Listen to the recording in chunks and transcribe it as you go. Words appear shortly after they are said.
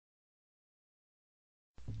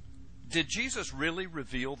Did Jesus really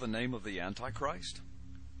reveal the name of the Antichrist?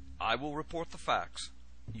 I will report the facts.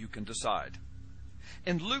 You can decide.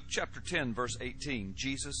 In Luke chapter 10, verse 18,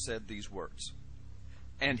 Jesus said these words,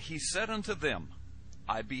 "And he said unto them,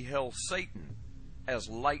 I beheld Satan as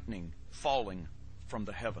lightning falling from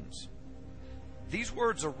the heavens." These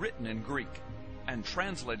words are written in Greek and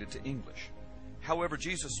translated to English. However,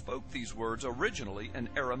 Jesus spoke these words originally in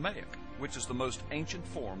Aramaic, which is the most ancient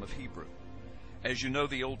form of Hebrew. As you know,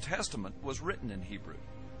 the Old Testament was written in Hebrew.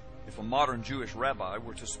 If a modern Jewish rabbi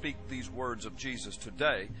were to speak these words of Jesus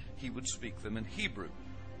today, he would speak them in Hebrew,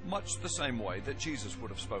 much the same way that Jesus would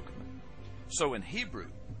have spoken them. So in Hebrew,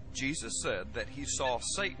 Jesus said that he saw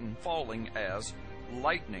Satan falling as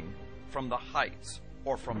lightning from the heights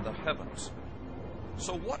or from the heavens.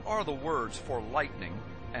 So what are the words for lightning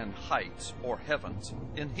and heights or heavens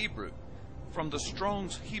in Hebrew? From the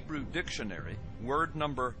Strong's Hebrew Dictionary, word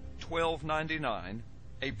number 1299,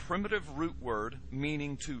 a primitive root word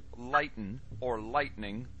meaning to lighten or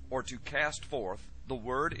lightning or to cast forth, the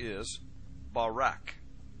word is barak.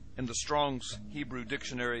 In the Strong's Hebrew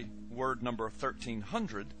Dictionary, word number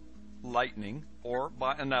 1300, lightning, or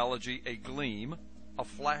by analogy a gleam, a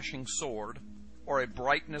flashing sword, or a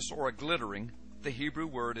brightness or a glittering, the Hebrew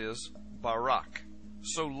word is barak.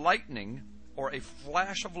 So lightning or a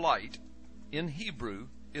flash of light in Hebrew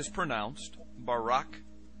is pronounced barak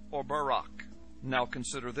or barak. Now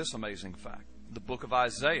consider this amazing fact. The book of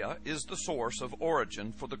Isaiah is the source of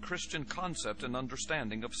origin for the Christian concept and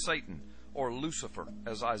understanding of Satan, or Lucifer,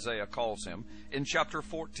 as Isaiah calls him, in chapter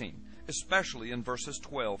 14, especially in verses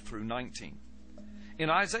 12 through 19. In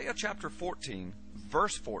Isaiah chapter 14,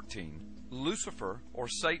 verse 14, Lucifer, or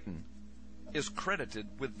Satan, is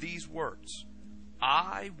credited with these words,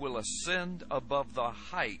 "I will ascend above the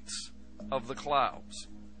heights of the clouds.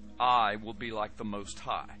 I will be like the Most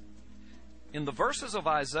High." In the verses of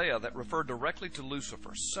Isaiah that refer directly to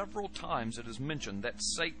Lucifer, several times it is mentioned that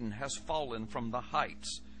Satan has fallen from the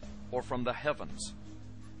heights, or from the heavens.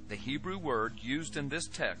 The Hebrew word used in this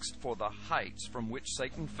text for the heights from which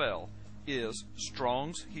Satan fell is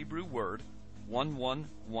Strong's Hebrew word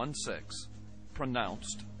 1116,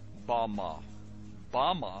 pronounced Bama.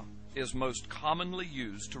 Bama is most commonly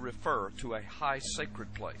used to refer to a high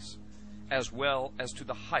sacred place, as well as to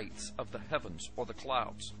the heights of the heavens or the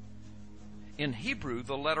clouds. In Hebrew,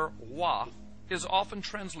 the letter wa is often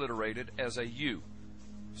transliterated as a u.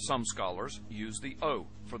 Some scholars use the o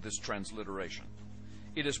for this transliteration.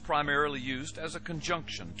 It is primarily used as a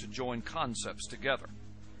conjunction to join concepts together.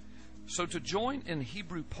 So to join in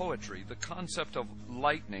Hebrew poetry the concept of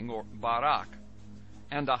lightning or barak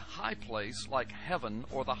and a high place like heaven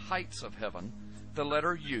or the heights of heaven, the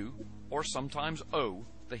letter u, or sometimes o,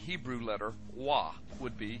 the Hebrew letter wa,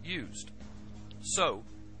 would be used. So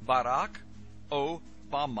barak o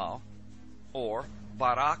bama, or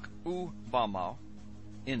barak u bama,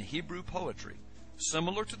 in Hebrew poetry,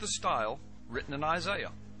 similar to the style written in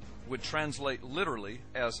Isaiah, would translate literally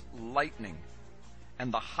as lightning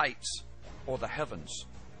and the heights or the heavens,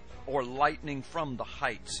 or lightning from the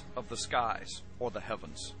heights of the skies or the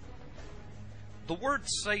heavens. The word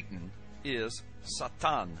Satan is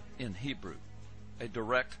Satan in Hebrew, a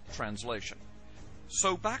direct translation.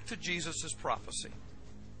 So back to Jesus' prophecy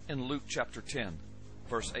in Luke chapter 10,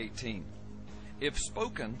 verse 18. If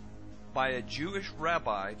spoken by a Jewish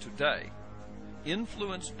rabbi today,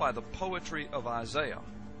 influenced by the poetry of Isaiah,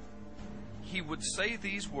 he would say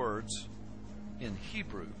these words in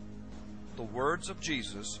Hebrew, the words of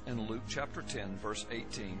Jesus in Luke chapter 10, verse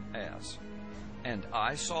 18 as, "And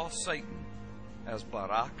I saw Satan as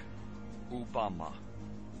barak ubama."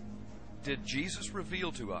 Did Jesus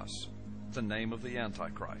reveal to us the name of the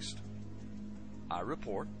Antichrist? I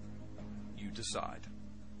report, you decide.